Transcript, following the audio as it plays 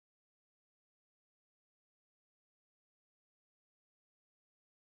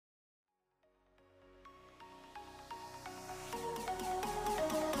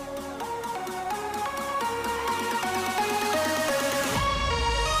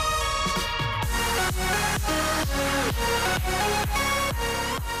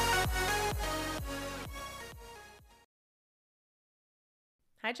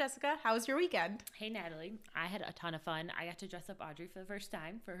Hi, Jessica. How was your weekend? Hey, Natalie. I had a ton of fun. I got to dress up Audrey for the first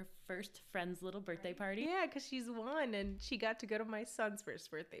time for her first friend's little birthday party. Yeah, because she's one, and she got to go to my son's first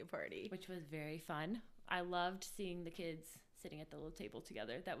birthday party. Which was very fun. I loved seeing the kids sitting at the little table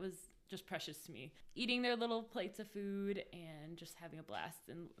together. That was just precious to me. Eating their little plates of food and just having a blast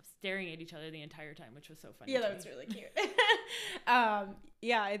and staring at each other the entire time, which was so funny. Yeah, that was really cute.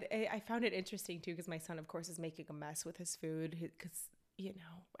 I found it interesting, too, because my son, of course, is making a mess with his food because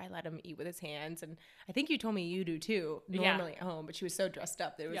I let him eat with his hands. And I think you told me you do too, normally at home. But she was so dressed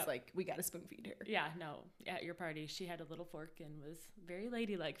up that it was like, we got to spoon feed her. Yeah, no. At your party, she had a little fork and was very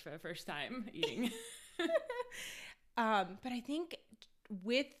ladylike for the first time eating. But I think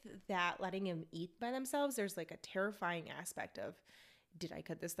with that, letting him eat by themselves, there's like a terrifying aspect of, did I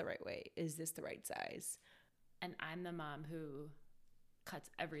cut this the right way? Is this the right size? And I'm the mom who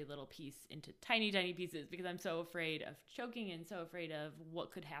cuts every little piece into tiny, tiny pieces because I'm so afraid of choking and so afraid of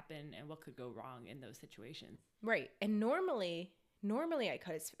what could happen and what could go wrong in those situations. Right. And normally I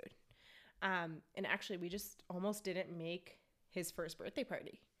cut his food. And actually, we just almost didn't make his first birthday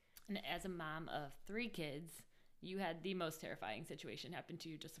party. And as a mom of 3 kids, you had the most terrifying situation happen to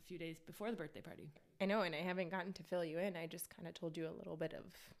you just a few days before the birthday party. I know, and I haven't gotten to fill you in. I just kind of told you a little bit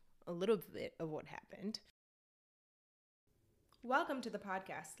of what happened. Welcome to the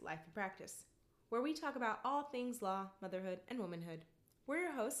podcast, Life in Practice, where we talk about all things law, motherhood, and womanhood. We're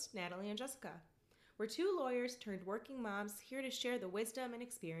your hosts, Natalie and Jessica. We're 2 lawyers turned working moms here to share the wisdom and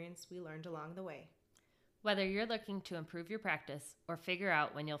experience we learned along the way. Whether you're looking to improve your practice or figure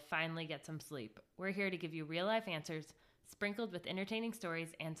out when you'll finally get some sleep, we're here to give you real-life answers, sprinkled with entertaining stories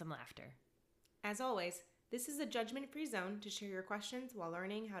and some laughter. As always, this is a judgment-free zone to share your questions while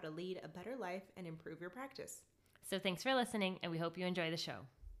learning how to lead a better life and improve your practice. So thanks for listening, and we hope you enjoy the show.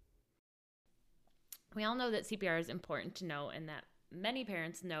 We all know that CPR is important to know and that many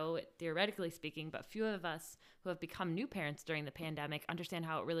parents know it theoretically speaking, but few of us who have become new parents during the pandemic understand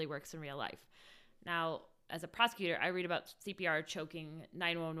how it really works in real life. Now, as a prosecutor, I read about CPR choking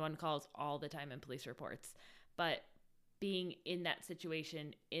 911 calls all the time in police reports, but being in that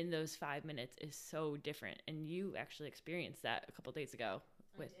situation in those 5 minutes is so different, and you actually experienced that a couple days ago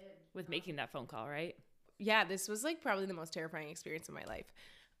with making that phone call, right? Yeah, this was like probably the most terrifying experience of my life.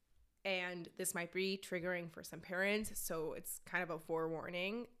 And this might be triggering for some parents, so it's kind of a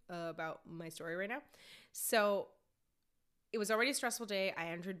forewarning about my story right now. So it was already a stressful day. I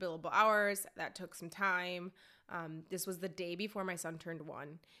entered billable hours. That took some time. This was the day before my son turned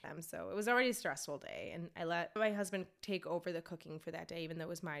 1. So it was already a stressful day. And I let my husband take over the cooking for that day, even though it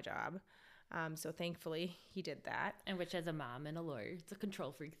was my job. So thankfully, he did that. And which, as a mom and a lawyer, it's a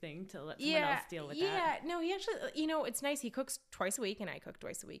control freak thing to let someone else deal with that. Yeah, no, he actually, it's nice. He cooks twice a week, and I cook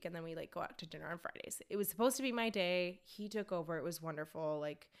twice a week, and then we, go out to dinner on Fridays. It was supposed to be my day. He took over. It was wonderful,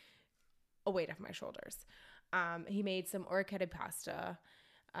 a weight off my shoulders. He made some orecchiette pasta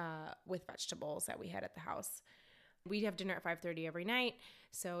with vegetables that we had at the house. We'd have dinner at 5:30 every night.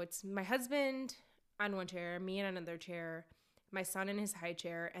 So it's my husband on one chair, me on another chair, my son in his high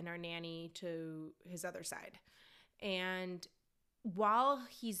chair, and our nanny to his other side. And while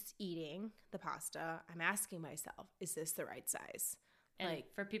he's eating the pasta, I'm asking myself, is this the right size? And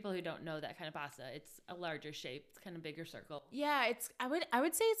for people who don't know that kind of pasta, it's a larger shape. It's kind of bigger circle. Yeah, I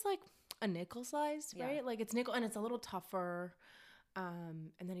would say it's like a nickel size, right? Yeah. Like it's nickel, and it's a little tougher. And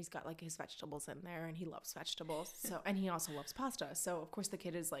then he's got his vegetables in there, and he loves vegetables. So, and he also loves pasta. So of course the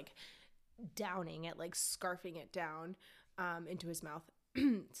kid is downing it, scarfing it down into his mouth.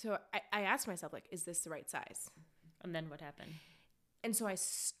 So I asked myself, is this the right size? And then what happened? And so I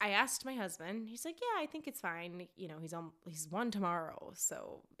asked my husband. He's like, yeah, I think it's fine. He's 1 tomorrow,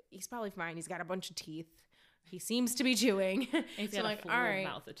 so he's probably fine. He's got a bunch of teeth. He seems to be chewing. He's so got a full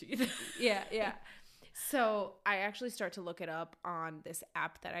mouth of teeth. Yeah. So I actually start to look it up on this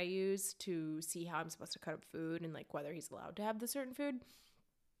app that I use to see how I'm supposed to cut up food and whether he's allowed to have the certain food.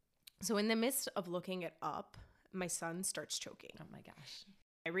 So in the midst of looking it up, my son starts choking. Oh my gosh.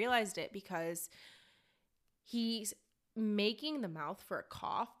 I realized it because he's making the mouth for a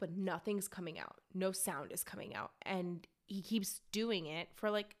cough, but nothing's coming out. No sound is coming out. And he keeps doing it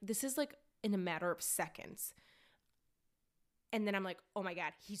for this is in a matter of seconds. And then I'm like, oh my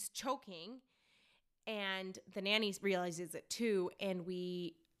God, he's choking. And the nanny realizes it too. And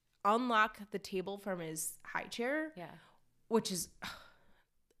we unlock the table from his high chair. Yeah. Which is,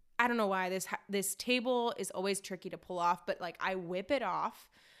 I don't know why this table is always tricky to pull off, but I whip it off.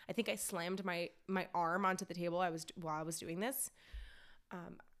 I think I slammed my arm onto the table while I was doing this.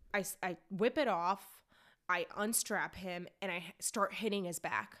 I whip it off. I unstrap him and I start hitting his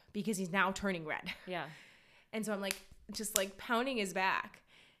back because he's now turning red. Yeah. And so I'm like, just like pounding his back,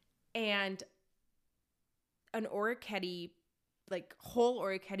 and an Oriketti, like whole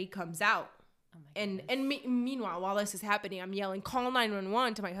Oriketti comes out. Oh my goodness. And meanwhile, while this is happening, I'm yelling, call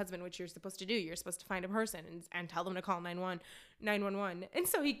 911 to my husband, which you're supposed to do. You're supposed to find a person and tell them to call 911. And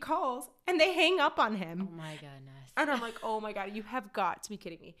so he calls and they hang up on him. Oh my goodness. And I'm like, oh my God, you have got to be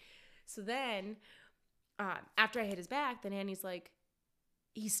kidding me. So then after I hit his back, the nanny's like,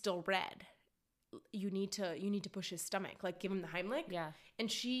 he's still red. You need to push his stomach, like give him the Heimlich. Yeah. And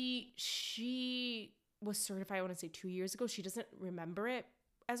she was certified, I want to say 2 years ago. She doesn't remember it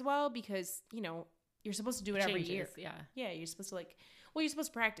as well because, you know, you're supposed to do it every year. Yeah. Yeah, you're supposed to you're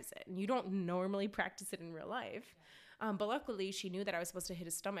supposed to practice it, and you don't normally practice it in real life. But luckily, she knew that I was supposed to hit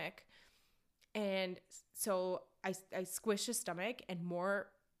his stomach, and so I squish his stomach, and more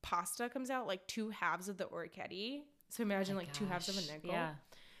pasta comes out, like 2 halves of the Oriketti. So imagine like 2 halves of a nickel. Yeah.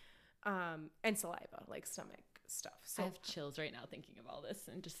 And saliva, like stomach stuff. So I have chills right now thinking of all this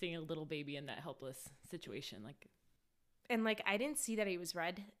and just seeing a little baby in that helpless situation. Like, and like I didn't see that he was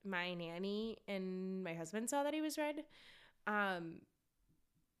red. My nanny and my husband saw that he was red. I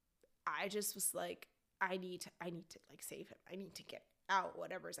just was like, I need to like save him. I need to get out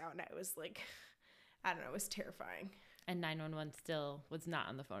whatever's out. And I was like, I don't know, it was terrifying. and 911 still was not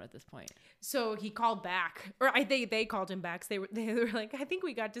on the phone at this point. So he called back, or they called him back. So they were like, I think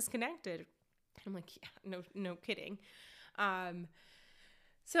we got disconnected. I'm like, yeah, no kidding.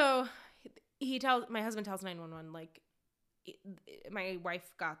 So my husband tells 911, like, my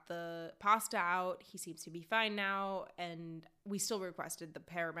wife got the pasta out. He seems to be fine now. And we still requested the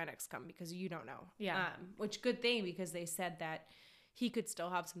paramedics come because you don't know. Yeah. Which good thing, because they said that he could still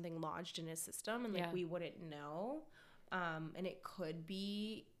have something lodged in his system and like we wouldn't know. And it could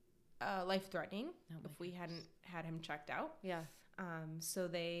be life-threatening if we hadn't had him checked out. Yeah. So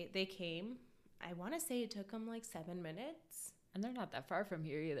they came. I want to say it took them like 7 minutes. And they're not that far from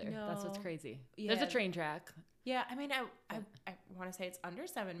here either. No. That's what's crazy. Yeah. There's a train track. Yeah, I mean, I want to say it's under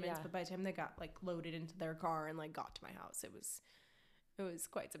 7 minutes, Yeah. but by the time they got like loaded into their car and like got to my house, it was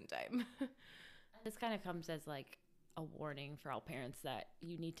quite some time. This kind of comes as like a warning for all parents that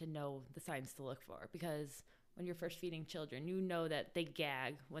you need to know the signs to look for, because when you're first feeding children, you know that they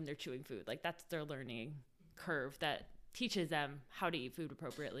gag when they're chewing food. Like, that's their learning curve that teaches them how to eat food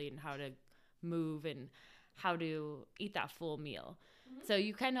appropriately and how to move and how to eat that full meal. Mm-hmm. So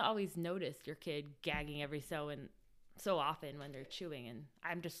you kind of always notice your kid gagging every so often when they're chewing. And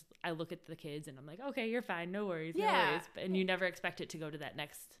I look at the kids and I'm like, okay, you're fine. No worries. No worries. And you never expect it to go to that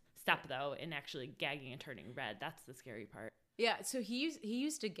next step though, in actually gagging and turning red. That's the scary part. Yeah, so he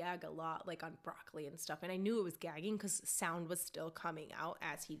used to gag a lot, like on broccoli and stuff, and I knew it was gagging because sound was still coming out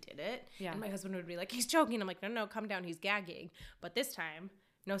as he did it. Yeah. And my husband would be like, he's choking. I'm like, no, come down, he's gagging. But this time,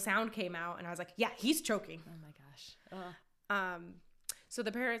 no sound came out, and I was like, yeah, he's choking. Oh my gosh. So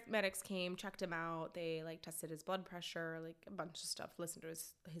the paramedics came, checked him out. They like tested his blood pressure, like a bunch of stuff, listened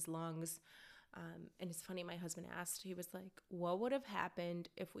to his lungs. And it's funny, my husband asked, he was like, what would have happened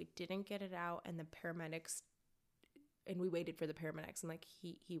if we didn't get it out and the paramedics, and we waited for the paramedics, and like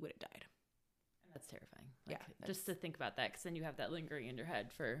he would have died. That's terrifying. Like, yeah. Just to think about that, because then you have that lingering in your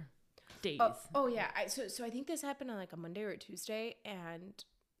head for days. Oh yeah. So I think this happened on like a Monday or a Tuesday, and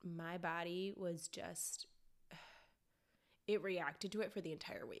my body was just, it reacted to it for the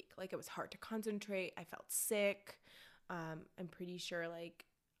entire week. Like, it was hard to concentrate. I felt sick. I'm pretty sure like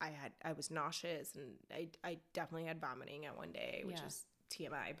I was nauseous, and I definitely had vomiting at one day, which is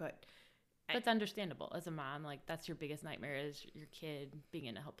TMI, but it's understandable as a mom. Like, that's your biggest nightmare, is your kid being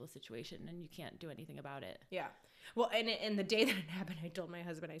in a helpless situation and you can't do anything about it. Yeah. Well, and the day that it happened, I told my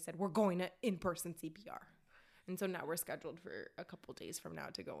husband, I said, we're going to in-person CPR. And so now we're scheduled for a couple days from now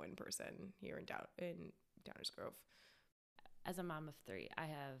to go in person here in Downers Grove. As a mom of 3, I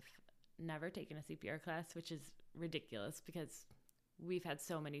have never taken a CPR class, which is ridiculous because we've had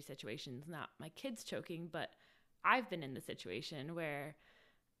so many situations, not my kids choking, but I've been in the situation where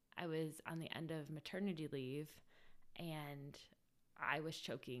I was on the end of maternity leave and I was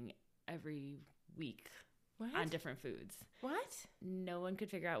choking every week on different foods. What? No one could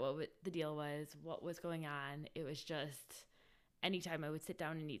figure out what the deal was, what was going on. It was just, anytime I would sit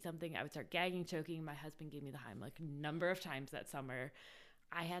down and eat something, I would start gagging, choking. My husband gave me the Heimlich a number of times that summer.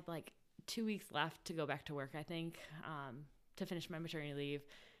 I had like 2 weeks left to go back to work, I think, to finish my maternity leave.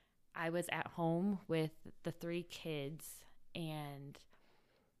 I was at home with the 3 kids, and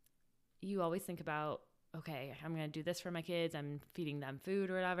you always think about, okay, I'm going to do this for my kids. I'm feeding them food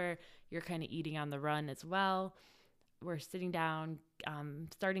or whatever. You're kind of eating on the run as well. We're sitting down,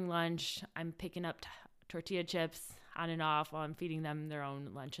 starting lunch. I'm picking up tortilla chips on and off while I'm feeding them their own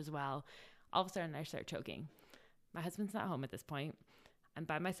lunch as well. All of a sudden, I start choking. My husband's not home at this point. I'm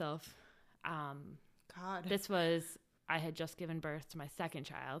by myself. God. I had just given birth to my second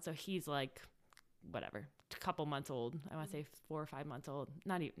child. So he's like, whatever, a couple months old. I want to say 4 or 5 months old.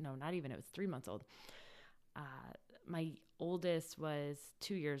 Not even. It was 3 months old. My oldest was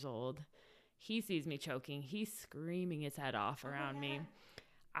 2 years old. He sees me choking. He's screaming his head off around me.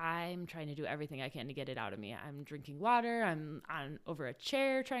 I'm trying to do everything I can to get it out of me. I'm drinking water. I'm over a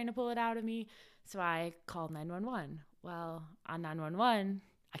chair trying to pull it out of me. So I called 911. Well, on 911,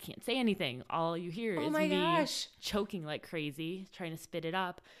 I can't say anything. All you hear is me choking like crazy, trying to spit it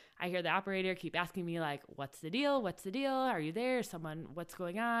up. I hear the operator keep asking me, like, what's the deal? What's the deal? Are you there? What's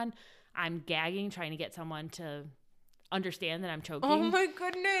going on? I'm gagging, trying to get someone to understand that I'm choking. Oh my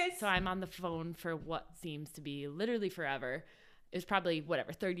goodness. So I'm on the phone for what seems to be literally forever. It was probably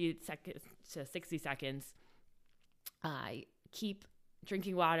 30 seconds to 60 seconds. I keep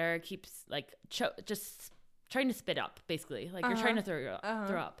drinking water, keeps like just trying to spit up, basically. Like you're trying to throw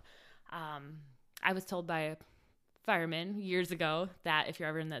up. I was told by a fireman years ago that if you're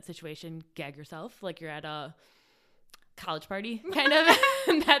ever in that situation, gag yourself like you're at a college party, kind of.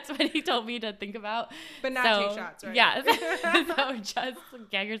 And that's what he told me to think about. But not take shots, right? Yeah. So just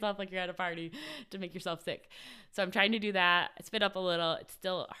gag yourself like you're at a party to make yourself sick. So I'm trying to do that. I spit up a little. It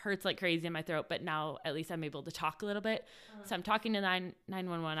still hurts like crazy in my throat, but now at least I'm able to talk a little bit. So I'm talking to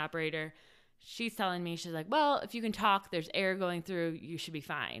 911 operator. She's telling me, she's like, well, if you can talk, there's air going through, you should be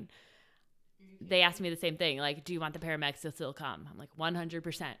fine. They asked me the same thing, like, do you want the paramedics to still come? I'm like,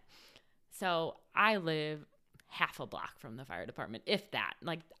 100%. So I live half a block from the fire department, if that.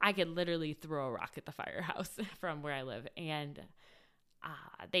 Like, I could literally throw a rock at the firehouse from where I live. And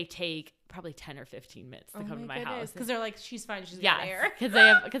they take probably 10 or 15 minutes to come to my house. Because they're like, she's fine, she's got air. Because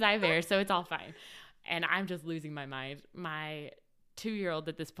I have air, so it's all fine. And I'm just losing my mind. My 2-year-old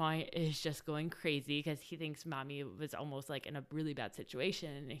at this point is just going crazy because he thinks mommy was almost like in a really bad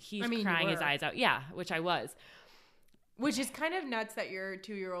situation. And he's crying his eyes out. Yeah, which I was. Which is kind of nuts that your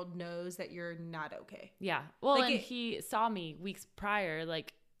 2-year-old knows that you're not okay. Yeah. Well, like he saw me weeks prior,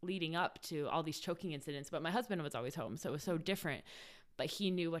 like leading up to all these choking incidents, but my husband was always home. So it was so different. But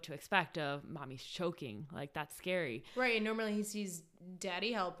he knew what to expect of mommy's choking. Like, that's scary. Right. And normally he sees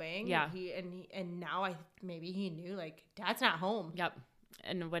daddy helping. Yeah. And now maybe he knew, like, dad's not home. Yep.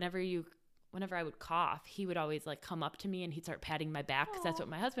 And whenever I would cough, he would always like come up to me and he'd start patting my back, because that's what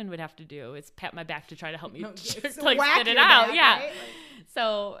my husband would have to do, is pat my back to try to help me like spit it out. Back, yeah. Right?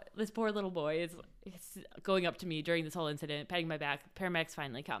 So this poor little boy is going up to me during this whole incident, patting my back. Paramedics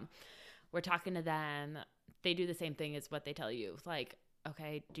finally come. We're talking to them. They do the same thing as what they tell you. Like,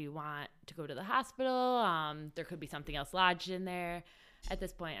 okay, do you want to go to the hospital? There could be something else lodged in there. At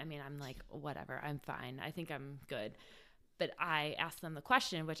this point, I mean, I'm like, whatever, I'm fine. I think I'm good. But I asked them the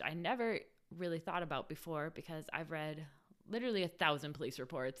question, which I never really thought about before, because I've read literally 1,000 police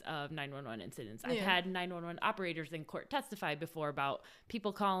reports of 911 incidents. I've had 911 operators in court testify before about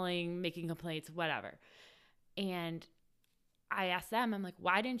people calling, making complaints, whatever. And I asked them, I'm like,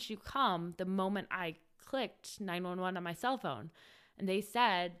 why didn't you come the moment I clicked 911 on my cell phone? And they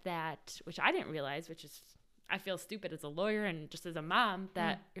said that, which I didn't realize, which is, I feel stupid as a lawyer and just as a mom,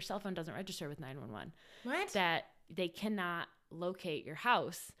 that your cell phone doesn't register with 911. What? That they cannot locate your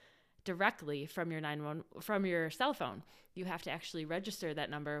house directly from your cell phone. You have to actually register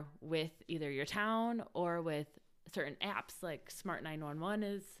that number with either your town or with certain apps, like Smart 911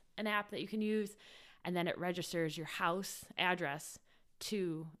 is an app that you can use, and then it registers your house address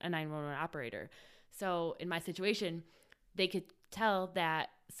to a 911 operator. So in my situation, they could tell that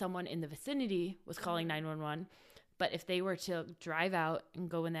someone in the vicinity was calling 911, but if they were to drive out and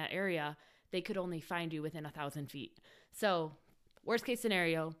go in that area, they could only find you within 1,000 feet. So worst case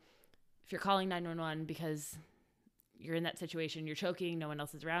scenario, if you're calling 911 because you're in that situation, you're choking, no one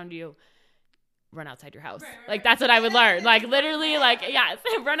else is around you, run outside your house. Right. Like, that's what I would learn. Like, literally, like, yeah,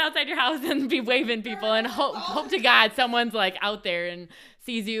 run outside your house and be waving people and hope to God someone's like out there and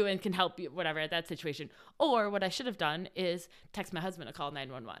sees you and can help you, whatever, at that situation. Or what I should have done is text my husband to call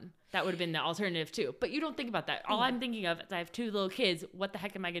 911. That would have been the alternative too. But you don't think about that. All I'm thinking of is I have 2 little kids. What the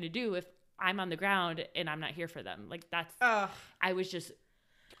heck am I going to do if I'm on the ground and I'm not here for them? Like, that's, I was just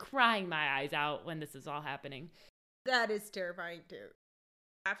crying my eyes out when this is all happening. That is terrifying too.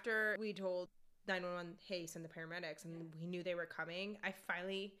 After we told 911, hey, send the paramedics, and we knew they were coming, I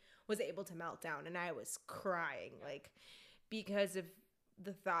finally was able to melt down, and I was crying, like, because of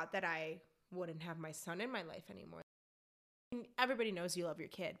the thought that I wouldn't have my son in my life anymore. And everybody knows you love your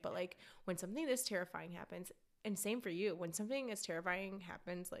kid, but like, when something this terrifying happens, and same for you, when something as terrifying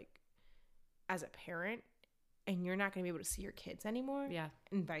happens, like, as a parent and you're not going to be able to see your kids anymore. Yeah.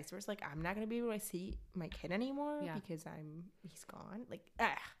 And vice versa. Like, I'm not going to be able to see my kid anymore because he's gone. Like,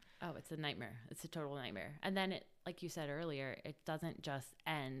 Oh, it's a nightmare. It's a total nightmare. And then it, like you said earlier, it doesn't just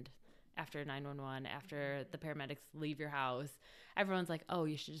end after 911, after the paramedics leave your house. Everyone's like, oh,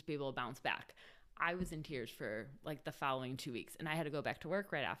 you should just be able to bounce back. I was in tears for like the following 2 weeks, and I had to go back to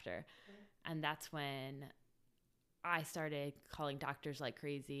work right after. And that's when I started calling doctors like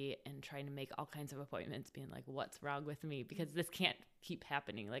crazy and trying to make all kinds of appointments, being like, what's wrong with me? Because this can't keep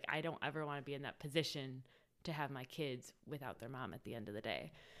happening. Like, I don't ever want to be in that position to have my kids without their mom at the end of the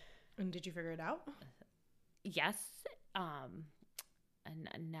day. And did you figure it out? Yes. And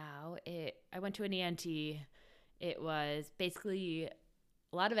now I went to an ENT. It was basically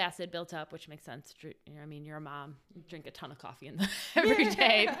a lot of acid built up, which makes sense. I mean, you're a mom. You drink a ton of coffee every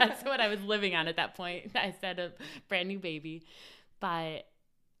day. That's what I was living on at that point. I had a brand new baby. But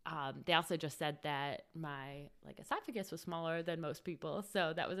they also just said that my esophagus was smaller than most people.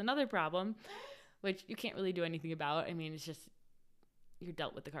 So that was another problem, which you can't really do anything about. I mean, it's just you're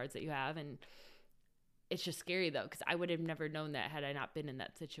dealt with the cards that you have. And it's just scary, though, because I would have never known that had I not been in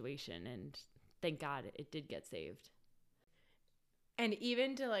that situation. And thank God it did get saved. And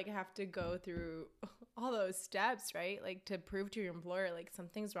even to like have to go through all those steps, right? Like to prove to your employer, like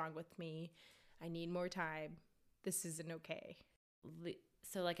something's wrong with me. I need more time. This isn't okay.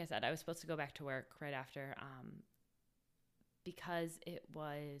 So like I said, I was supposed to go back to work right after because it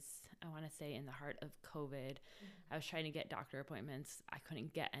was, I want to say, in the heart of COVID. I was trying to get doctor appointments. I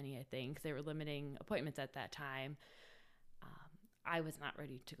couldn't get any, I think. They were limiting appointments at that time. I was not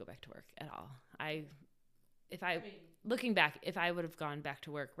ready to go back to work at all. Looking back, if I would have gone back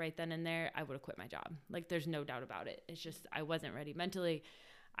to work right then and there, I would have quit my job. Like, there's no doubt about it. It's just I wasn't ready mentally.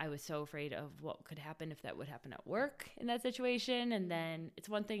 I was so afraid of what could happen if that would happen at work in that situation. And then it's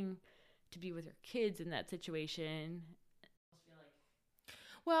one thing to be with your kids in that situation.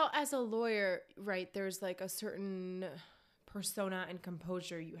 Well, as a lawyer, right, there's like a certain persona and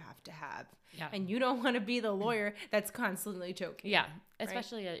composure you have to have. Yeah. And you don't want to be the lawyer that's constantly joking. Yeah,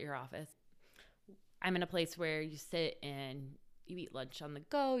 especially at your office. I'm in a place where you sit and you eat lunch on the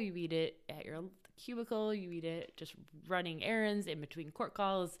go, you eat it at your cubicle, you eat it just running errands in between court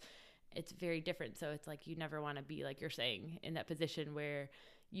calls. It's very different. So it's like you never want to be, like you're saying, in that position where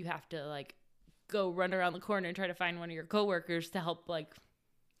you have to like go run around the corner and try to find one of your coworkers to help like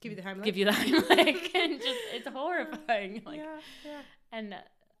give you the Heimlich. And just it's horrifying. Like, yeah. And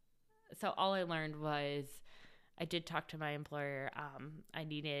so all I learned was I did talk to my employer. I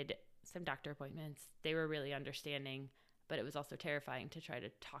needed some doctor appointments. They were really understanding, but it was also terrifying to try to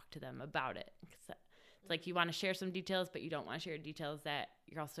talk to them about it. It's like you want to share some details, but you don't want to share details that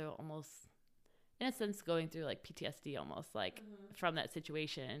you're also almost, in a sense, going through like PTSD almost, like from that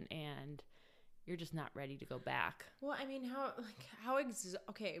situation, and you're just not ready to go back. Well, I mean,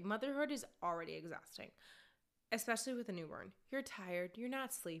 motherhood is already exhausting, especially with a newborn. You're tired, you're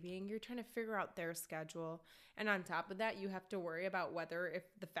not sleeping, you're trying to figure out their schedule. And on top of that, you have to worry about if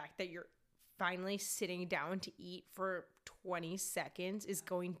the fact that you're finally sitting down to eat for 20 seconds is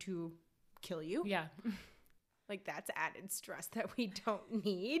going to kill you. Yeah. Like, that's added stress that we don't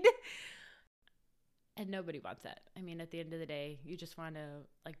need. And nobody wants that. I mean, at the end of the day, you just want to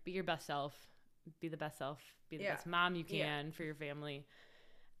like be your best self, be the best self, be the best mom you can for your family.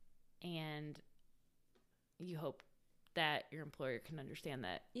 And you hope that your employer can understand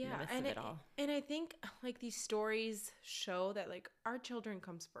that in the midst of it all. And I think like these stories show that like our children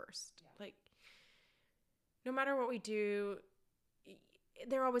comes first. Yeah. Like no matter what we do,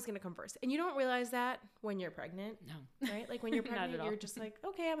 they're always going to come first. And you don't realize that when you're pregnant. No. Right? Like when you're pregnant, you're just like,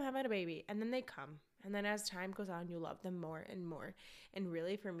 okay, I'm having a baby. And then they come. And then as time goes on, you love them more and more. And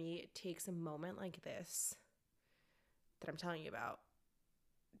really for me, it takes a moment like this that I'm telling you about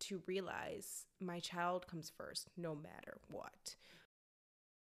to realize my child comes first no matter what.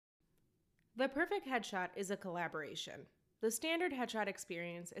 The perfect headshot is a collaboration. The standard headshot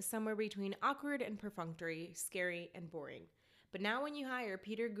experience is somewhere between awkward and perfunctory, scary and boring. But now when you hire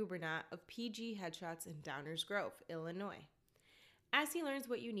Peter Gubernat of PG Headshots in Downers Grove, Illinois. As he learns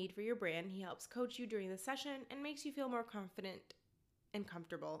what you need for your brand, he helps coach you during the session and makes you feel more confident and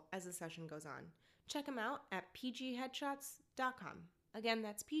comfortable as the session goes on. Check him out at pgheadshots.com. Again,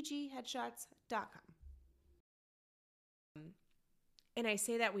 that's pgheadshots.com. And I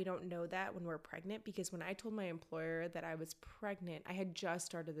say that we don't know that when we're pregnant because when I told my employer that I was pregnant, I had just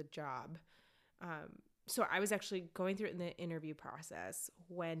started the job. So I was actually going through it in the interview process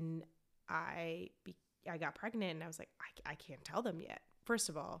when I got pregnant, and I was like, I can't tell them yet. First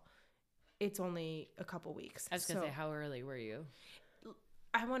of all, it's only a couple weeks. I was going to say, how early were you?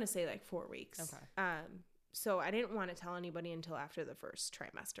 I want to say like 4 weeks. Okay. So I didn't want to tell anybody until after the first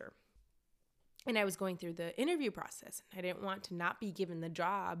trimester. And I was going through the interview process. I didn't want to not be given the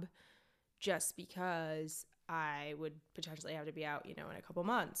job just because I would potentially have to be out, in a couple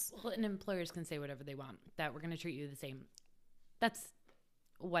months. Well, and employers can say whatever they want, that we're going to treat you the same. That's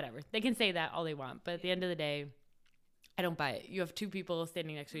whatever. They can say that all they want. But at the end of the day, I don't buy it. You have two people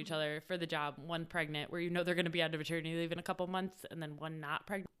standing next to each other for the job, one pregnant, where they're going to be on maternity leave in a couple months, and then one not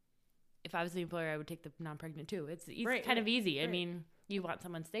pregnant. If I was the employer, I would take the non-pregnant too. It's kind of easy. Right. I mean, you want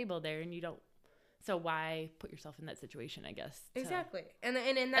someone stable there, and you don't. So why put yourself in that situation, I guess? Exactly. And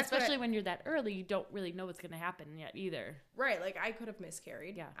that's especially when you're that early, you don't really know what's going to happen yet either. Right. Like, I could have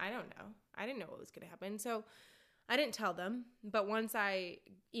miscarried. Yeah. I don't know. I didn't know what was going to happen. So I didn't tell them. But once I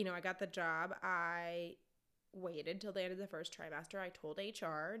got the job, I waited till the end of the first trimester. I told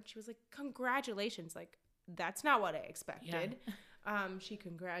HR, and she was like, congratulations. Like, that's not what I expected. Yeah. She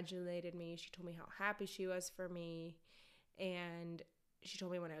congratulated me. She told me how happy she was for me. And she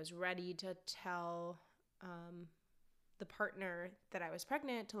told me when I was ready to tell the partner that I was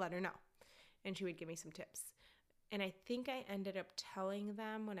pregnant to let her know. And she would give me some tips. And I think I ended up telling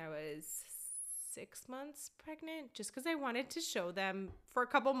them when I was 6 months pregnant, just because I wanted to show them for a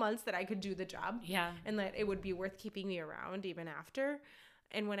couple months that I could do the job. Yeah. And that it would be worth keeping me around even after.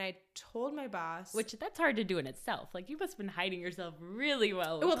 And when I told my boss, which that's hard to do in itself, like you must have been hiding yourself really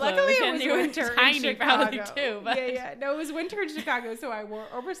well. Well, luckily it was winter in Chicago. Too, but. Yeah. No, it was winter in Chicago, so I wore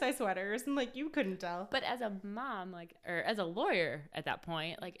oversized sweaters, and you couldn't tell. But as a mom, or as a lawyer at that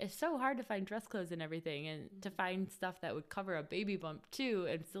point, it's so hard to find dress clothes and everything, and to find stuff that would cover a baby bump too,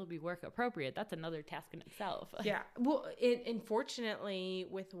 and still be work appropriate. That's another task in itself. Yeah. Well, unfortunately,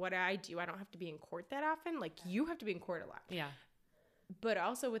 with what I do, I don't have to be in court that often. You have to be in court a lot. Yeah. But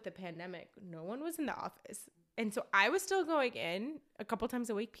also with the pandemic, no one was in the office. And so I was still going in a couple times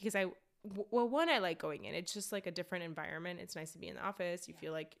a week because I like going in. It's just a different environment. It's nice to be in the office. You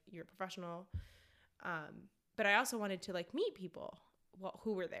feel like you're a professional. But I also wanted to meet people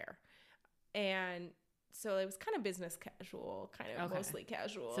who were there. And so it was kind of business casual, mostly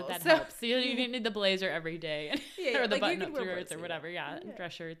casual. So that helps. So you didn't need the blazer every day or the button-up shirts or whatever. Yeah,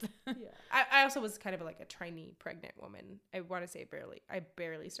 dress shirts. Yeah. I also was kind of a tiny pregnant woman. I want to say I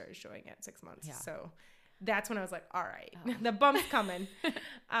barely started showing at 6 months. Yeah. So that's when I was like, all right, the bump's coming.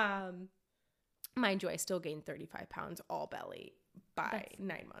 Mind you, I still gained 35 pounds all belly by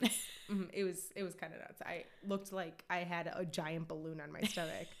 9 months. It was kind of nuts. I looked like I had a giant balloon on my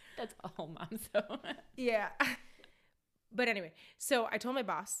stomach. That's all moms, so. Yeah. But anyway, so I told my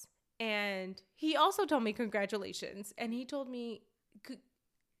boss, and he also told me congratulations. And he told me,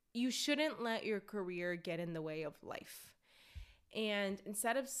 you shouldn't let your career get in the way of life. And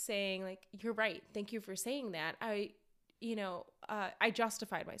instead of saying, you're right, thank you for saying that, I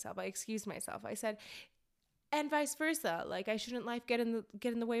justified myself. I excused myself. I said, and vice versa. I shouldn't life get in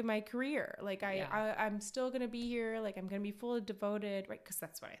the way of my career. I'm still going to be here. I'm going to be fully devoted, right? Because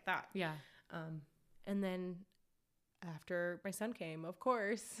that's what I thought. Yeah. And then after my son came, of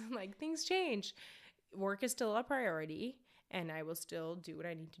course, things change. Work is still a priority, and I will still do what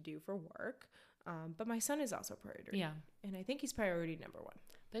I need to do for work. But my son is also priority. Yeah. And I think he's priority number one.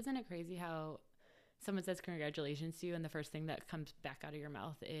 But isn't it crazy how someone says congratulations to you, and the first thing that comes back out of your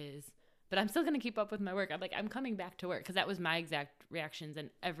mouth is, but I'm still going to keep up with my work. I'm coming back to work, because that was my exact reactions. And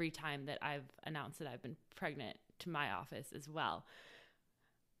every time that I've announced that I've been pregnant to my office as well,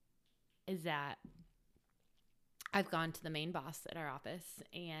 is that I've gone to the main boss at our office,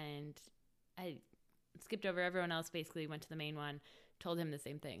 and I skipped over everyone else, basically went to the main one, told him the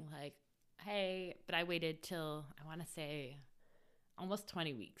same thing. Hey, but I waited till, I want to say, almost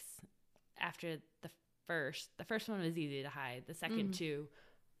 20 weeks after the first. The first one was easy to hide. The second two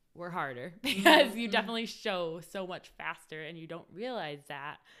were harder, because you definitely show so much faster, and you don't realize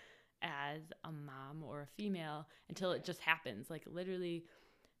that as a mom or a female until it just happens. Literally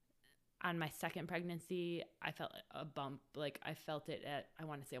on my second pregnancy, I felt a bump. I felt it at, I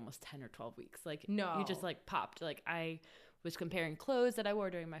want to say, almost 10 or 12 weeks. No. You just popped. I was comparing clothes that I wore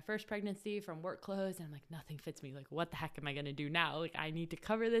during my first pregnancy from work clothes, and I'm nothing fits me. What the heck am I going to do now? I need to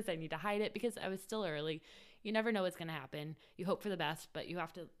cover this. I need to hide it, because I was still early. You never know what's going to happen. You hope for the best, but you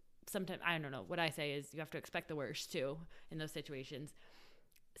have to sometimes, I don't know, what I say is you have to expect the worst too in those situations.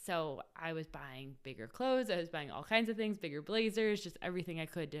 So I was buying bigger clothes. I was buying all kinds of things, bigger blazers, just everything I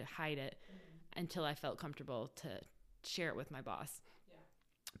could to hide it until I felt comfortable to share it with my boss. Yeah.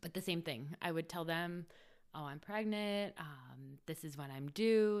 But the same thing, I would tell them, oh, I'm pregnant. This is when I'm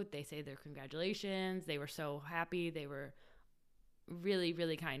due. They say their congratulations. They were so happy. They were really,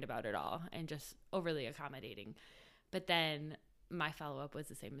 really kind about it all, and just overly accommodating. But then my follow-up was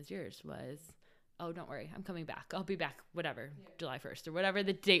the same as yours, was, oh, don't worry, I'm coming back. I'll be back, whatever, July 1st or whatever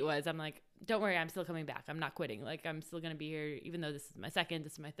the date was. I'm like, don't worry, I'm still coming back. I'm not quitting. Like, I'm still going to be here, even though this is my second,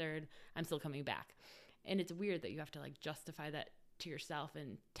 this is my third, I'm still coming back. And it's weird that you have to like justify that to yourself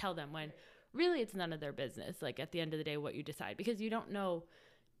and tell them when really it's none of their business. Like at the end of the day, what you decide, because you don't know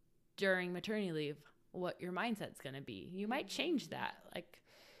during maternity leave what your mindset's going to be. You might change that. Like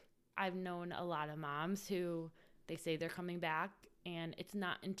I've known a lot of moms who they say they're coming back, and it's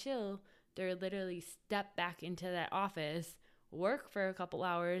not until they're literally step back into that office, work for a couple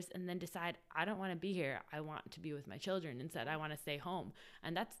hours, and then decide, I don't want to be here. I want to be with my children. Instead, I want to stay home.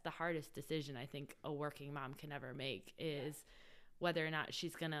 And that's the hardest decision I think a working mom can ever make, is whether or not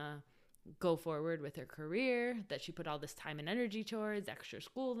she's going to go forward with her career that she put all this time and energy towards, extra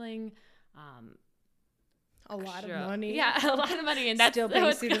schooling, a lot of money. Yeah, a lot of money. And that's still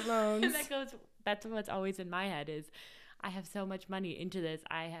paying student loans. That's what's always in my head, is I have so much money into this.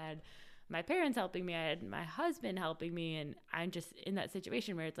 I had my parents helping me. I had my husband helping me. And I'm just in that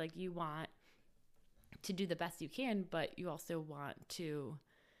situation where it's like, you want to do the best you can, but you also want to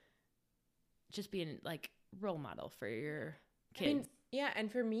just be a like role model for your kids. I mean, yeah.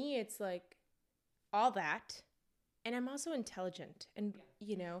 And for me, it's like all that. And I'm also intelligent. And,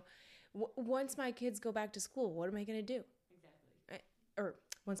 you know, once my kids go back to school, what am I going to do? Exactly. Or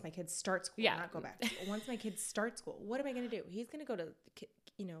once my kids start school, not go back to school. Once my kids start school, what am I going to do? He's going to go to,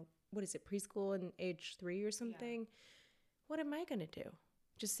 you know, what is it, preschool in age 3 or something? Yeah. What am I going to do?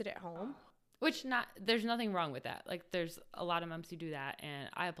 Just sit at home? Which there's nothing wrong with that. Like there's a lot of moms who do that, and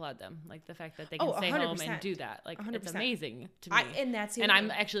I applaud them. Like the fact that they can stay 100%. home and do that. Like 100%. It's amazing to me. And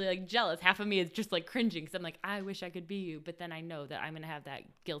I'm actually like jealous. Half of me is just like cringing because I'm like, I wish I could be you. But then I know that I'm going to have that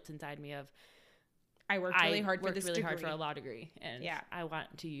guilt inside me of, I worked really hard for this degree. Hard for a law degree, and I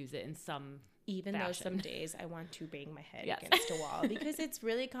want to use it in some even fashion. Though some days I want to bang my head against a wall because it's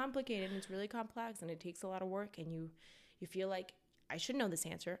really complicated and it's really complex and it takes a lot of work, and you feel like I should know this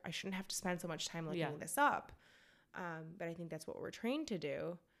answer. I shouldn't have to spend so much time looking this up. But I think that's what we're trained to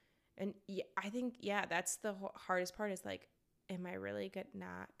do. And I think, that's the hardest part, is like, am I really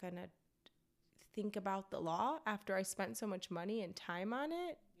not going to think about the law after I spent so much money and time on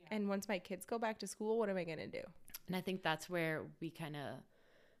it? Yeah. And once my kids go back to school, what am I going to do? And I think that's where we kind of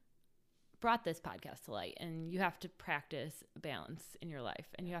brought this podcast to light. And you have to practice balance in your life,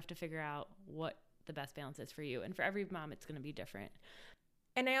 and you have to figure out what the best balance is for you. And for every mom, it's going to be different.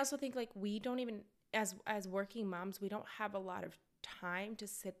 And I also think like we don't even, as working moms, we don't have a lot of time to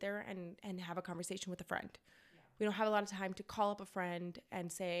sit there and have a conversation with a friend. Yeah. We don't have a lot of time to call up a friend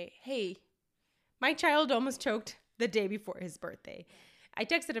and say, hey, my child almost choked the day before his birthday. Yeah. I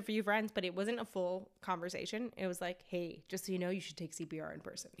texted a few friends, but it wasn't a full conversation. It was like, hey, just so you know, you should take CPR in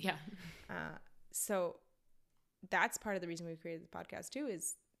person. Yeah. So that's part of the reason we created the podcast too,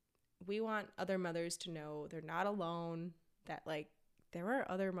 is we want other mothers to know they're not alone, that like there are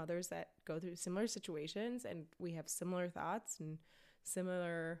other mothers that go through similar situations and we have similar thoughts and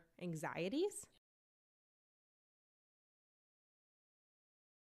similar anxieties.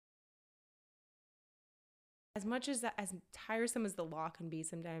 As much as tiresome as the law can be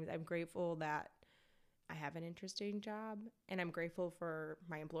sometimes, I'm grateful that I have an interesting job, and I'm grateful for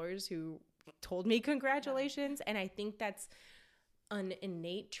my employers who told me congratulations. And I think that's an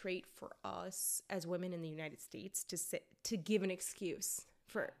innate trait for us as women in the United States to give an excuse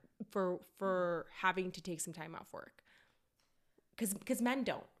for having to take some time off work, because men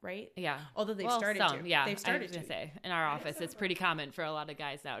don't, right? Yeah. Although they've started to. Yeah, they've started I was gonna say in our office it's pretty common for a lot of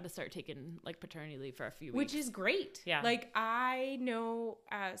guys now to start taking like paternity leave for a few weeks, which is great. Yeah. Like I know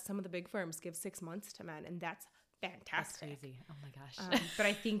some of the big firms give 6 months to men, and that's fantastic. That's crazy. Oh my gosh. But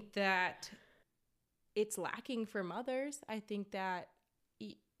I think that it's lacking for mothers. I think that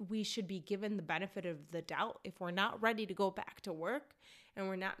we should be given the benefit of the doubt. If we're not ready to go back to work and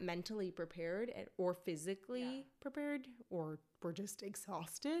we're not mentally prepared or physically prepared, or we're just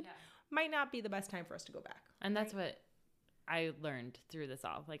exhausted, might not be the best time for us to go back. And that's what I learned through this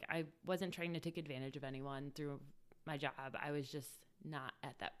all. Like I wasn't trying to take advantage of anyone through my job. I was just not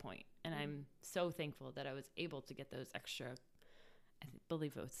at that point. And I'm so thankful that I was able to get those extra, I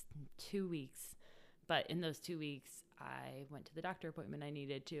believe it was 2 weeks. But in those 2 weeks, I went to the doctor appointment I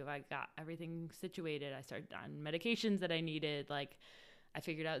needed to. I got everything situated. I started on medications that I needed. Like, I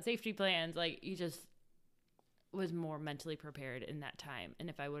figured out safety plans. Like, you just was more mentally prepared in that time. And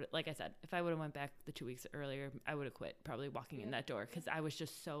if I would, like I said, if I would have went back the 2 weeks earlier, I would have quit probably walking in that door, because I was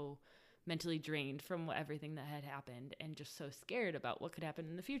just so mentally drained from everything that had happened and just so scared about what could happen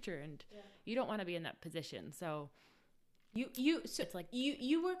in the future. And you don't want to be in that position. So it's like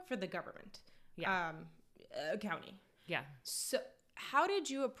you work for the government. Yeah. County. Yeah. So how did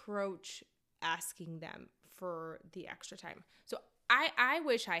you approach asking them for the extra time? So I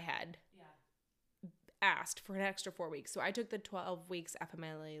wish I had asked for an extra 4 weeks. So I took the 12 weeks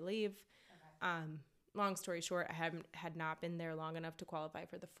FMLA leave. Long story short, I had not been there long enough to qualify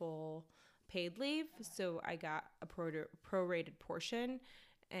for the full paid leave. So I got a prorated portion,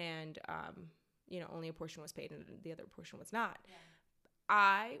 and only a portion was paid and the other portion was not.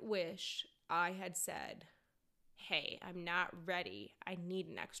 I wish I had said, hey, I'm not ready. I need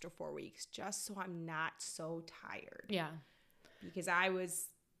an extra 4 weeks just so I'm not so tired. Yeah. Because I was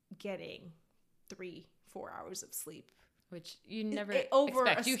getting 3-4 hours of sleep. Which you never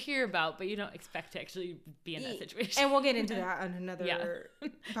expect. You hear about, but you don't expect to actually be in that situation. And we'll get into that on another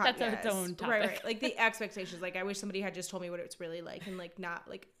podcast. That's its own topic. Right. Like the expectations. Like I wish somebody had just told me what it's really like and like not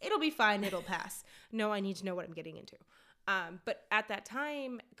like, it'll be fine, it'll pass. No, I need to know what I'm getting into. But at that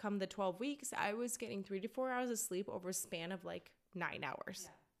time, come the 12 weeks, I was getting 3 to 4 hours of sleep over a span of like 9 hours.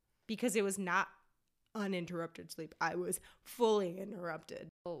 Because it was not uninterrupted sleep. I was fully interrupted.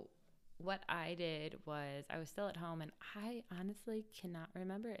 Oh. What I did was I was still at home, and I honestly cannot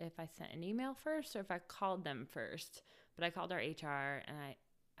remember if I sent an email first or if I called them first. But I called our HR, and I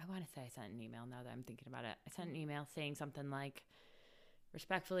want to say I sent an email now that I'm thinking about it. I sent an email saying something like,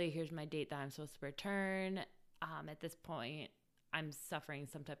 respectfully, here's my date that I'm supposed to return. At this point, I'm suffering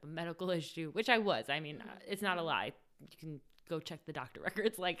some type of medical issue, which I was. I mean, it's not a lie. You can go check the doctor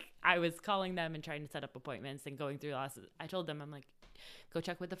records. Like, I was calling them and trying to set up appointments and going through lots of, I told them, I'm like, go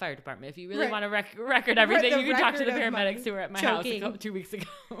check with the fire department. If you really want to record everything, you can talk to the paramedics who were at my house 2 weeks ago.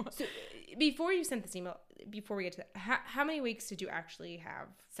 So before you sent this email, before we get to that, how many weeks did you actually have?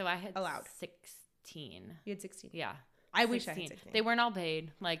 So I had allowed 16. You had 16? Yeah. I wish I had 16. They weren't all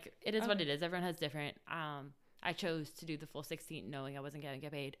paid. Like, it is what it is. Everyone has different. I chose to do the full 16 knowing I wasn't going to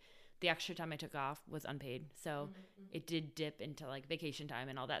get paid. The extra time I took off was unpaid. So it did dip into like vacation time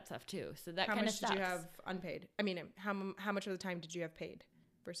and all that stuff too. So that kind of sucks. How much did you have unpaid? I mean, how much of the time did you have paid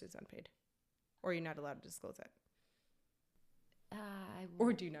versus unpaid? Or are you not allowed to disclose that?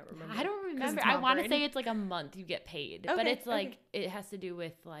 Or do you not remember? I don't remember. I want to say it's like a month you get paid. Okay, but it's like, it has to do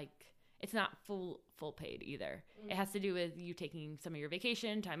with like, it's not full paid either. It has to do with you taking some of your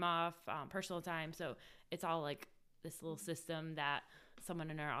vacation, time off, personal time. So it's all like this little system that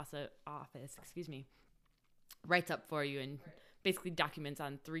someone in our office, writes up for you and basically documents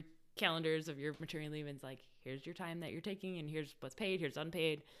on 3 calendars of your maternity leave and it's like, here's your time that you're taking and here's what's paid, here's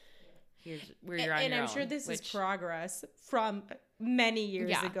unpaid, here's where you're on your own. And I'm sure this is progress from many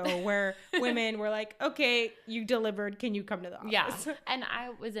years ago where women were like, okay, you delivered, can you come to the office? Yeah. And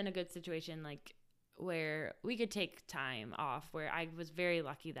I was in a good situation like where we could take time off, where I was very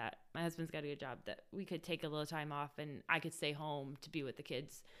lucky that my husband's got a good job that we could take a little time off and I could stay home to be with the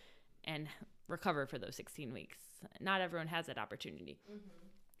kids and recover for those 16 weeks. Not everyone has that opportunity.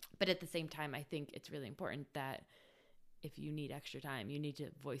 But at the same time, I think it's really important that if you need extra time, you need to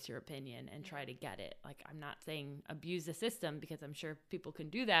voice your opinion and try to get it. Like, I'm not saying abuse the system because I'm sure people can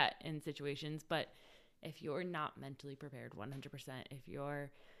do that in situations, but if you're not mentally prepared 100%, if you're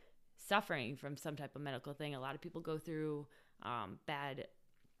suffering from some type of medical thing, a lot of people go through bad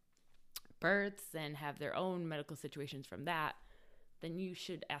births and have their own medical situations from that, then you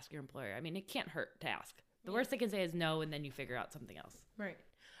should ask your employer. I mean, it can't hurt to ask. The worst they can say is no, and then you figure out something else. Right.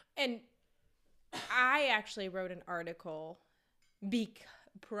 And I actually wrote an article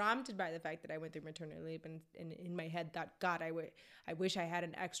prompted by the fact that I went through maternity leave and in my head thought, God, I wish I had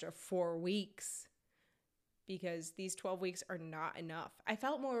an extra 4 weeks because these 12 weeks are not enough. I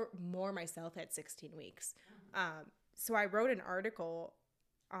felt more myself at 16 weeks. So I wrote an article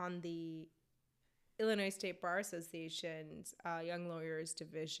on the Illinois State Bar Association's Young Lawyers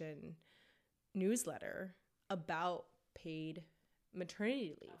Division newsletter about paid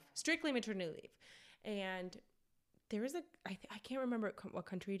maternity leave, strictly maternity leave. And there is I can't remember what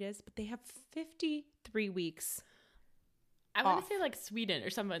country it is, but they have 53 weeks. I want to say like Sweden or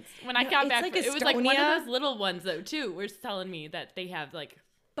something. When I got back, it was like one of those little ones though too. Was telling me that they have like.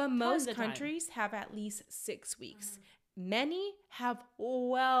 But most countries have at least 6 weeks. Many have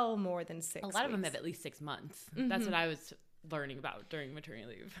well more than 6 weeks. A lot of them have at least 6 months. That's what I was learning about during maternity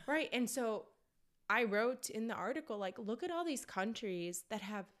leave. Right. And so I wrote in the article, like, look at all these countries that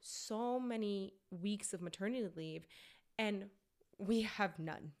have so many weeks of maternity leave and we have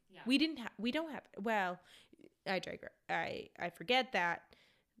none. Yeah. We don't have, well, I digress. I forget that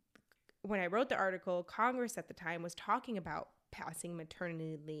when I wrote the article, Congress at the time was talking about passing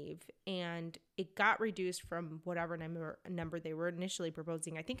maternity leave and it got reduced from whatever number they were initially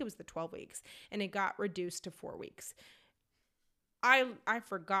proposing. I think it was the 12 weeks and it got reduced to 4 weeks. I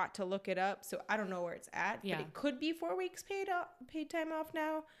forgot to look it up, so I don't know where it's at. Yeah. But it could be 4 weeks paid time off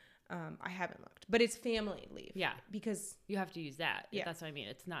now. I haven't looked, but it's family leave. Yeah. Because You have to use that. Yeah. That's what I mean.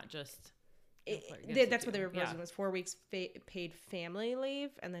 It's not just. that's what they were proposing was 4 weeks paid family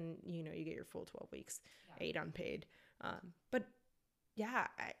leave, and then you get your full 12 weeks, 8 unpaid. But yeah,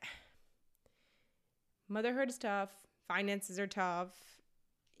 motherhood is tough. Finances are tough.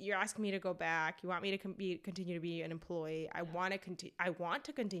 You're asking me to go back. You want me to continue to be an employee. I want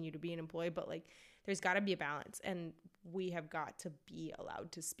to continue to be an employee, but like there's got to be a balance, and we have got to be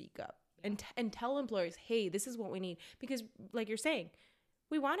allowed to speak up and tell employers, hey, this is what we need, because like you're saying,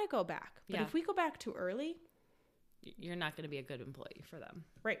 we want to go back, but if we go back too early, you're not going to be a good employee for them.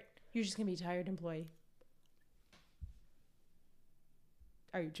 Right. You're just going to be a tired employee.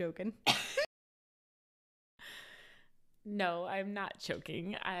 Are you joking? No, I'm not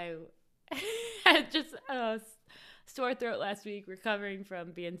choking. I had just a sore throat last week, recovering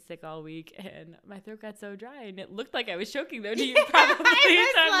from being sick all week, and my throat got so dry, and it looked like I was choking though to you probably.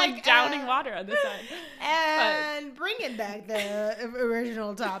 So I'm like downing water on the side. And bringing back the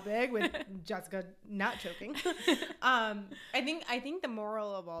original topic with Jessica not choking. I think the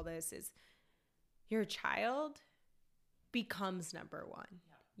moral of all this is your child becomes number one.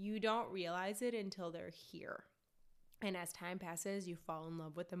 Yeah. You don't realize it until they're here. And as time passes, you fall in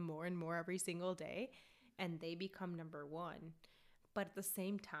love with them more and more every single day, and they become number one. But at the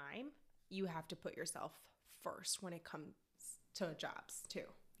same time, you have to put yourself first when it comes to jobs too.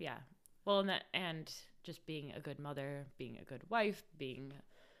 Yeah. Well, and just being a good mother, being a good wife, being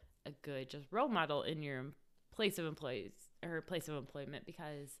a good just role model in your place of employment,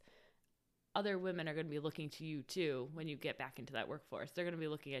 because other women are going to be looking to you too when you get back into that workforce. They're going to be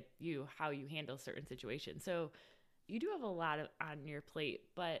looking at you, how you handle certain situations. So you do have a lot on your plate,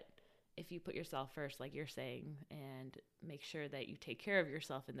 but if you put yourself first, like you're saying, and make sure that you take care of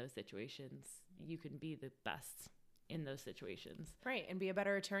yourself in those situations, you can be the best in those situations. Right, and be a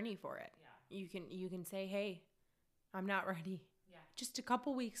better attorney for it. Yeah. You can say, hey, I'm not ready. Yeah. Just a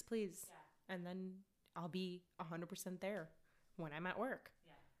couple weeks, please. Yeah. And then I'll be 100% there when I'm at work.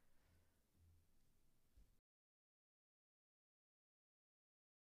 Yeah.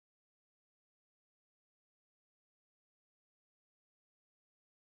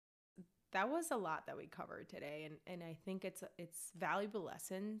 That was a lot that we covered today, and I think it's valuable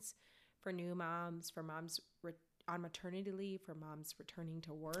lessons for new moms, for moms on maternity leave, for moms returning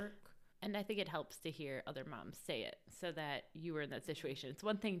to work. And I think it helps to hear other moms say it so that you were in that situation. It's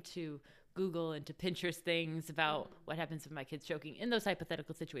one thing to Google and to Pinterest things about what happens if my kid's choking in those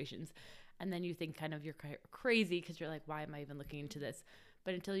hypothetical situations, and then you think kind of you're crazy because you're like, why am I even looking into this?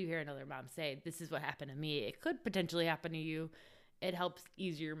 But until you hear another mom say, this is what happened to me, it could potentially happen to you, it helps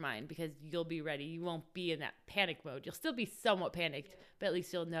ease your mind because you'll be ready. You won't be in that panic mode. You'll still be somewhat panicked, but at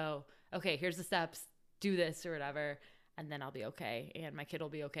least you'll know, okay, here's the steps, do this or whatever, and then I'll be okay, and my kid will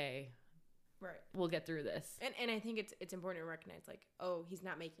be okay. Right. We'll get through this. And I think it's important to recognize, like, oh, he's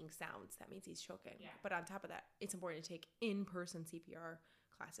not making sounds. That means he's choking. Yeah. But on top of that, it's important to take in-person CPR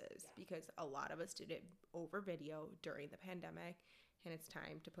classes because a lot of us did it over video during the pandemic, and it's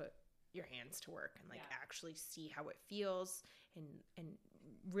time to put your hands to work and actually see how it feels and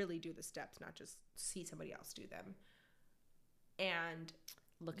really do the steps, not just see somebody else do them. And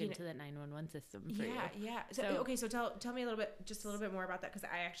look into the 911 system for you. Yeah. So tell me a little bit more about that, because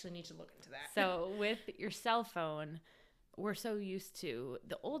I actually need to look into that. So with your cell phone, we're so used to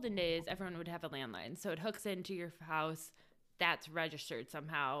the olden days, everyone would have a landline. So it hooks into your house. That's registered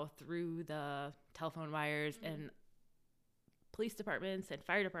somehow through the telephone wires, and police departments and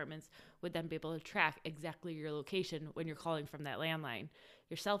fire departments would then be able to track exactly your location when you're calling from that landline.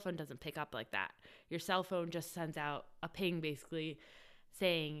 Your cell phone doesn't pick up like that. Your cell phone just sends out a ping basically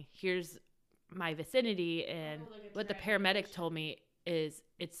saying, here's my vicinity, and what the paramedic told me is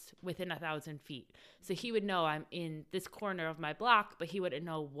it's within 1,000 feet. So he would know I'm in this corner of my block, but he wouldn't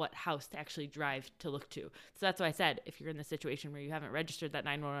know what house to actually drive to look to. So that's why I said, if you're in the situation where you haven't registered that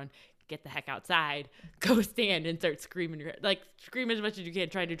 911, get the heck outside, go stand and start screaming. Scream as much as you can,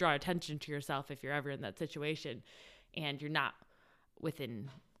 trying to draw attention to yourself if you're ever in that situation and you're not within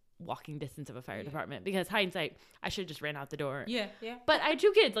walking distance of a fire department, because hindsight, I should have just ran out the door. Yeah. But I had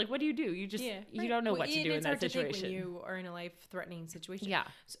 2 kids. Like, what do? You just, you don't know what to do in that situation. It's hard to think when you are in a life-threatening situation. Yeah.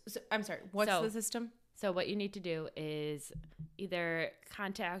 So I'm sorry, what's the system? So what you need to do is either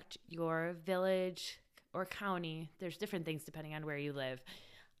contact your village or county. There's different things depending on where you live.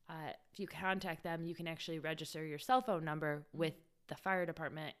 If you contact them, you can actually register your cell phone number with the fire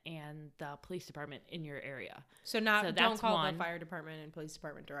department and the police department in your area. So don't call the fire department and police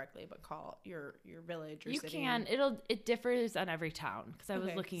department directly, but call your village or city. You can. It differs on every town because I was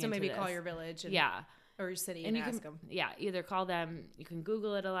looking into this. So maybe call your village or your city and ask them. Yeah, either call them. You can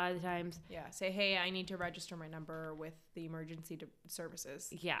Google it a lot of the times. Yeah, say, hey, I need to register my number with the emergency services.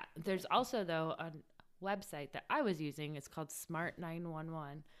 Yeah, there's also, though, a website that I was using. It's called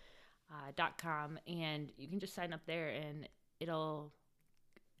smart911.com, and you can just sign up there, and it'll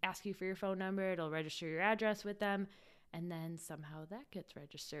ask you for your phone number. It'll register your address with them, and then somehow that gets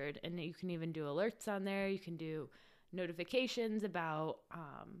registered. And you can even do alerts on there. You can do notifications about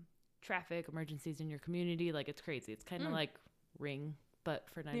traffic emergencies in your community. Like, it's crazy. It's kind of like Ring, but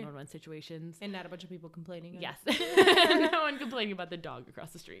for 911 situations. And not a bunch of people complaining. Yes. No one complaining about the dog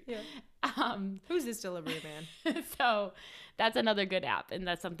across the street. Yeah. Who's this delivery man? So that's another good app. And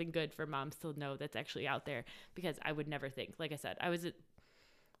that's something good for moms to know that's actually out there, because I would never think, like I said, I was the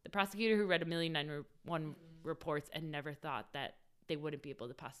prosecutor who read 1,000,911 reports and never thought that they wouldn't be able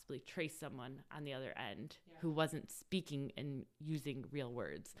to possibly trace someone on the other end who wasn't speaking and using real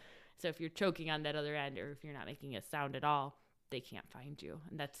words. So if you're choking on that other end, or if you're not making a sound at all, they can't find you.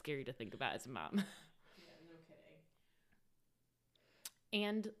 And that's scary to think about as a mom. Yeah, no kidding.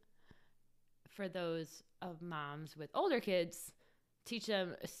 And for those of moms with older kids, teach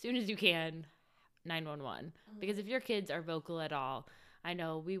them as soon as you can 911. Because if your kids are vocal at all, I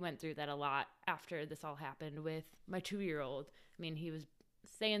know we went through that a lot after this all happened with my 2-year-old. I mean, he was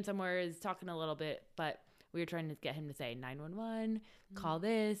saying some words, talking a little bit, but we were trying to get him to say 911, call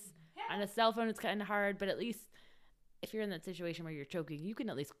this. On a cell phone, it's kind of hard, but at least if you're in that situation where you're choking, you can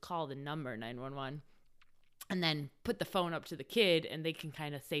at least call the number 911 and then put the phone up to the kid, and they can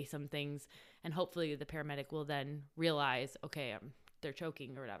kind of say some things, and hopefully the paramedic will then realize, okay, they're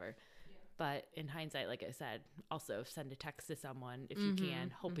choking or whatever. Yeah. But in hindsight, like I said, also send a text to someone if you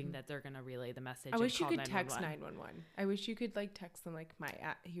can, hoping that they're going to relay the message. I wish you could text 911. I wish you could text them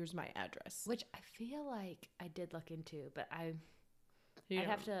here's my address. Which I feel like I did look into, but I'd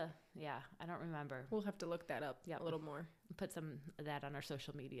have to, I don't remember. We'll have to look that up a little more. Put some of that on our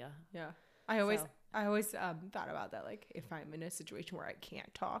social media. Yeah. I always thought about that, if I'm in a situation where I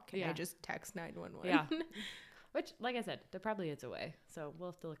can't talk, and I just text 911. Yeah. Which, like I said, there probably is a way. So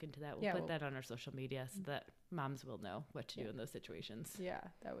we'll have to look into that. We'll put that on our social media so that moms will know what to do in those situations. Yeah,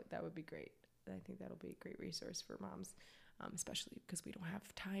 that would be great. I think that'll be a great resource for moms, especially because we don't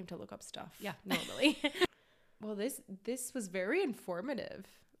have time to look up stuff normally. Well, this was very informative.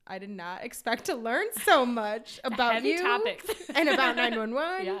 I did not expect to learn so much about you topics and about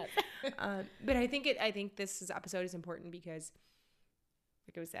 911. Yes. But I think this episode is important because,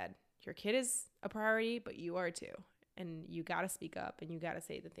 like I said, your kid is a priority, but you are too. And you got to speak up, and you got to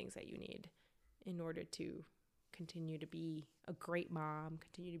say the things that you need in order to continue to be a great mom,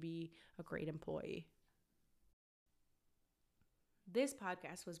 continue to be a great employee. This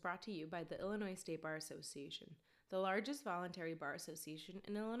podcast was brought to you by the Illinois State Bar Association, the largest voluntary bar association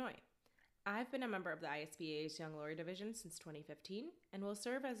in Illinois. I've been a member of the ISBA's Young Lawyer Division since 2015 and will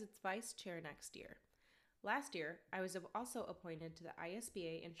serve as its vice chair next year. Last year, I was also appointed to the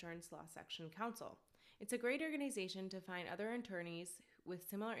ISBA Insurance Law Section Council. It's a great organization to find other attorneys with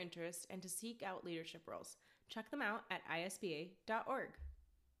similar interests and to seek out leadership roles. Check them out at isba.org.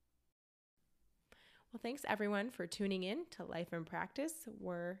 Well, thanks everyone for tuning in to Life in Practice.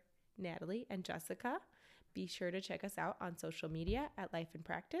 We're Natalie and Jessica. Be sure to check us out on social media at Life in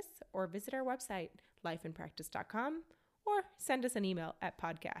Practice, or visit our website, lifeinpractice.com, or send us an email at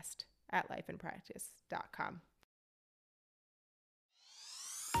podcast@lifeinpractice.com.